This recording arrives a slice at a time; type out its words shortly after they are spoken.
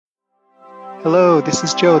Hello, this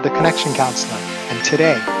is Joe, the Connection Counselor, and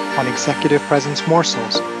today on Executive Presence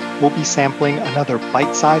Morsels, we'll be sampling another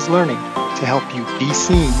bite-sized learning to help you be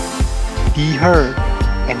seen, be heard,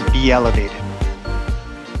 and be elevated.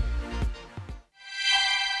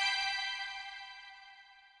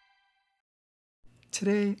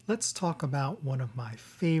 Today, let's talk about one of my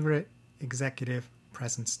favorite executive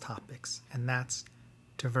presence topics, and that's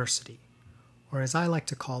diversity, or as I like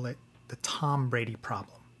to call it, the Tom Brady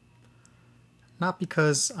problem. Not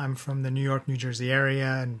because I'm from the New York, New Jersey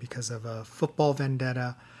area and because of a football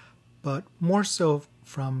vendetta, but more so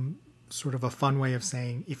from sort of a fun way of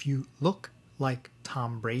saying if you look like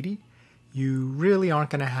Tom Brady, you really aren't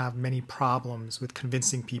going to have many problems with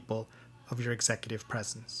convincing people of your executive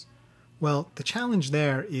presence. Well, the challenge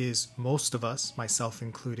there is most of us, myself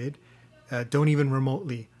included, don't even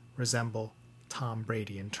remotely resemble Tom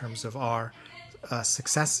Brady in terms of our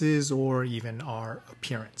successes or even our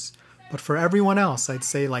appearance. But for everyone else, I'd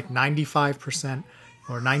say like 95%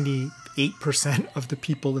 or 98% of the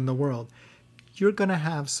people in the world, you're going to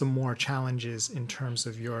have some more challenges in terms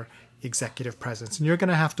of your executive presence. And you're going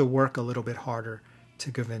to have to work a little bit harder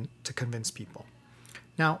to convince people.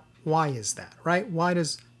 Now, why is that, right? Why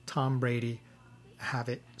does Tom Brady have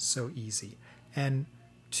it so easy? And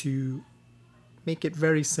to make it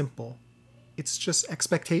very simple, it's just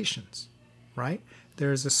expectations, right?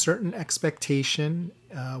 There's a certain expectation,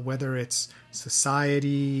 whether it's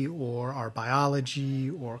society or our biology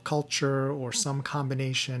or culture or some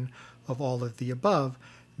combination of all of the above,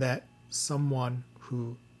 that someone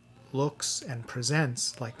who looks and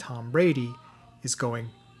presents like Tom Brady is going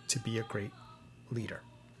to be a great leader.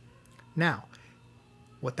 Now,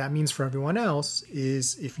 what that means for everyone else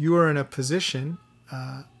is if you are in a position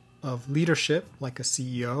of leadership, like a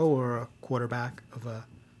CEO or a quarterback of a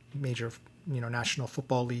major National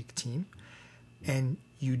Football League team, and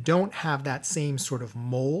you don't have that same sort of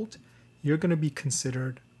mold, you're going to be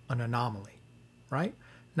considered an anomaly, right?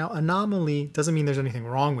 Now, anomaly doesn't mean there's anything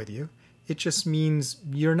wrong with you. It just means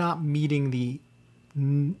you're not meeting the,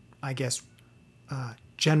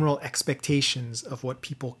 general expectations of what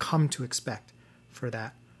people come to expect for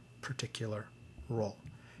that particular role.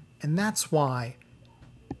 And that's why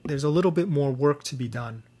there's a little bit more work to be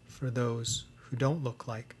done for those who don't look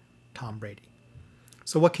like Tom Brady.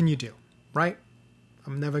 So what can you do, right?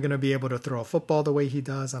 I'm never going to be able to throw a football the way he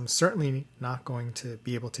does. I'm certainly not going to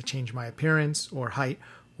be able to change my appearance or height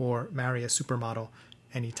or marry a supermodel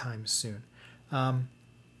anytime soon.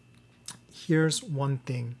 Here's one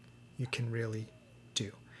thing you can really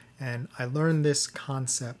do. And I learned this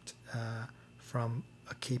concept from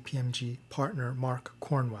a KPMG partner, Mark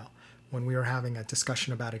Cornwell, when we were having a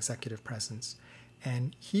discussion about executive presence.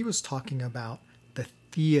 And he was talking about the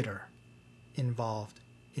theater involved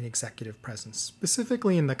in executive presence,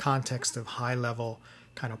 specifically in the context of high-level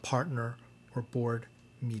kind of partner or board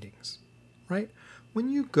meetings, right? When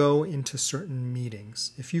you go into certain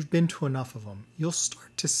meetings, if you've been to enough of them, you'll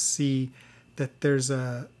start to see that there's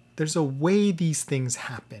a way these things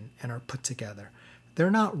happen and are put together.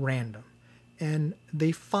 They're not random, and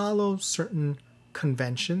they follow certain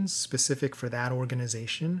conventions specific for that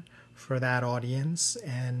organization, for that audience,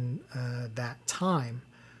 and that time,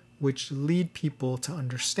 which lead people to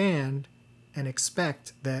understand and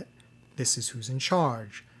expect that this is who's in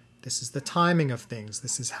charge, this is the timing of things,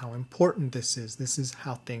 this is how important this is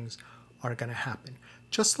how things are going to happen.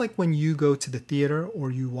 Just like when you go to the theater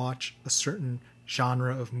or you watch a certain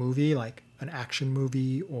genre of movie, like an action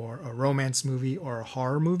movie or a romance movie or a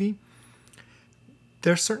horror movie,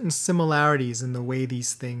 there are certain similarities in the way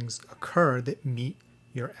these things occur that meet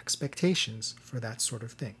your expectations for that sort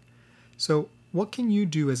of thing. So what can you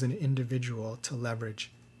do as an individual to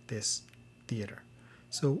leverage this theater?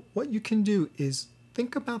 So what you can do is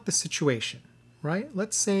think about the situation, right?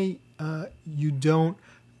 Let's say you don't,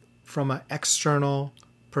 from an external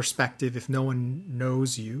perspective, if no one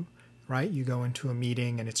knows you, right? You go into a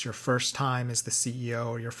meeting and it's your first time as the CEO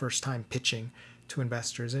or your first time pitching to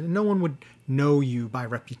investors, and no one would know you by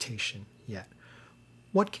reputation yet.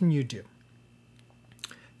 What can you do?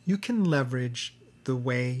 You can leverage the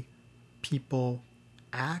way people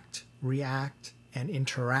act, react, and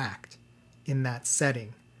interact in that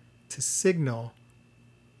setting to signal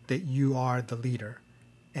that you are the leader.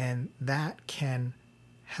 And that can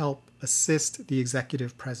help assist the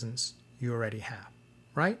executive presence you already have,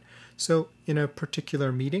 right? So in a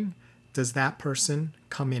particular meeting, does that person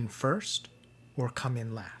come in first or come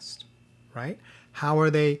in last, right? How are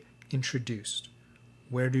they introduced?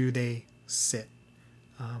 Where do they sit?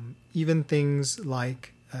 Even things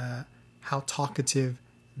like how talkative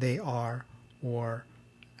they are or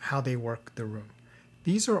how they work the room.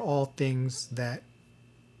 These are all things that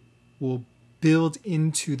will build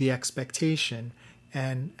into the expectation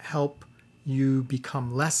and help you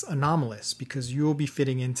become less anomalous, because you will be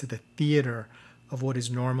fitting into the theater of what is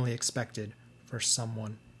normally expected for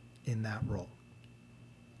someone in that role.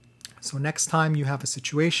 So next time you have a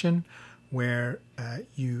situation where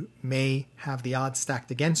you may have the odds stacked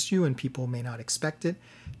against you and people may not expect it,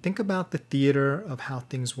 think about the theater of how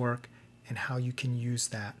things work and how you can use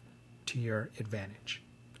that to your advantage.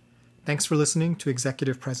 Thanks for listening to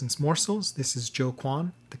Executive Presence Morsels. This is Joe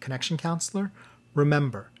Kwan, the Connection Counselor.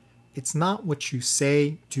 Remember, it's not what you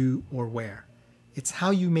say, do, or wear. It's how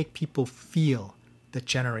you make people feel that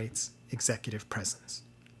generates executive presence.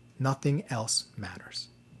 Nothing else matters.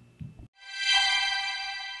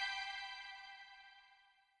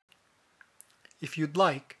 If you'd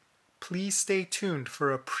like, please stay tuned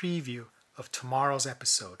for a preview of tomorrow's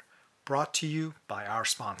episode, brought to you by our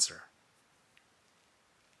sponsor.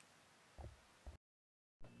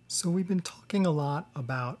 So we've been talking a lot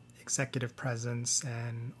about executive presence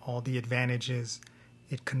and all the advantages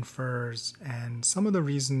it confers and some of the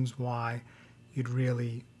reasons why it would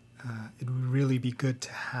really be good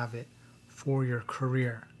to have it for your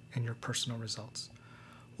career and your personal results.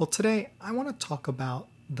 Well, today I want to talk about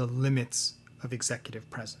the limits of executive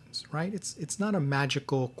presence, right? It's not a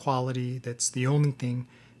magical quality that's the only thing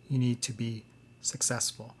you need to be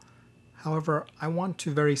successful. However, I want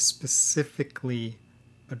to very specifically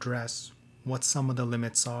address what some of the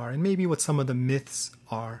limits are and maybe what some of the myths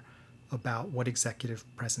are about what executive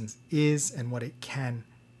presence is and what it can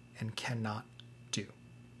and cannot do.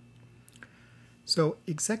 So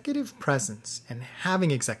executive presence and having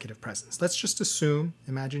executive presence, let's just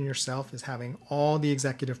imagine yourself as having all the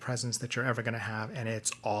executive presence that you're ever going to have, and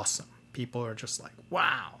it's awesome. People are just like,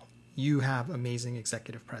 wow, you have amazing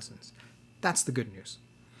executive presence. That's the good news.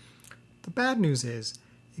 The bad news is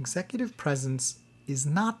executive presence is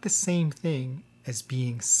not the same thing as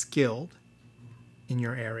being skilled in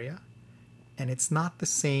your area, and it's not the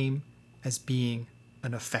same as being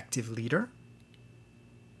an effective leader,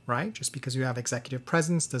 right? Just because you have executive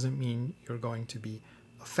presence doesn't mean you're going to be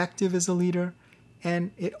effective as a leader,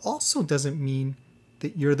 and it also doesn't mean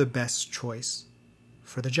that you're the best choice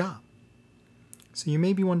for the job. So you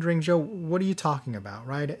may be wondering, Joe, what are you talking about,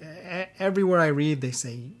 right? Everywhere I read, they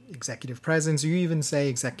say executive presence. You even say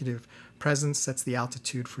executive presence sets the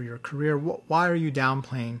altitude for your career. Why are you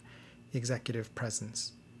downplaying executive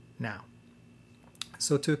presence now?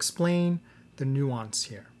 So to explain the nuance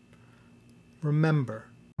here, remember,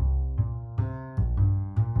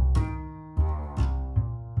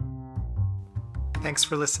 thanks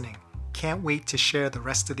for listening. Can't wait to share the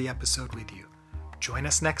rest of the episode with you. Join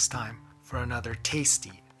us next time for another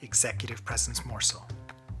tasty executive presence morsel.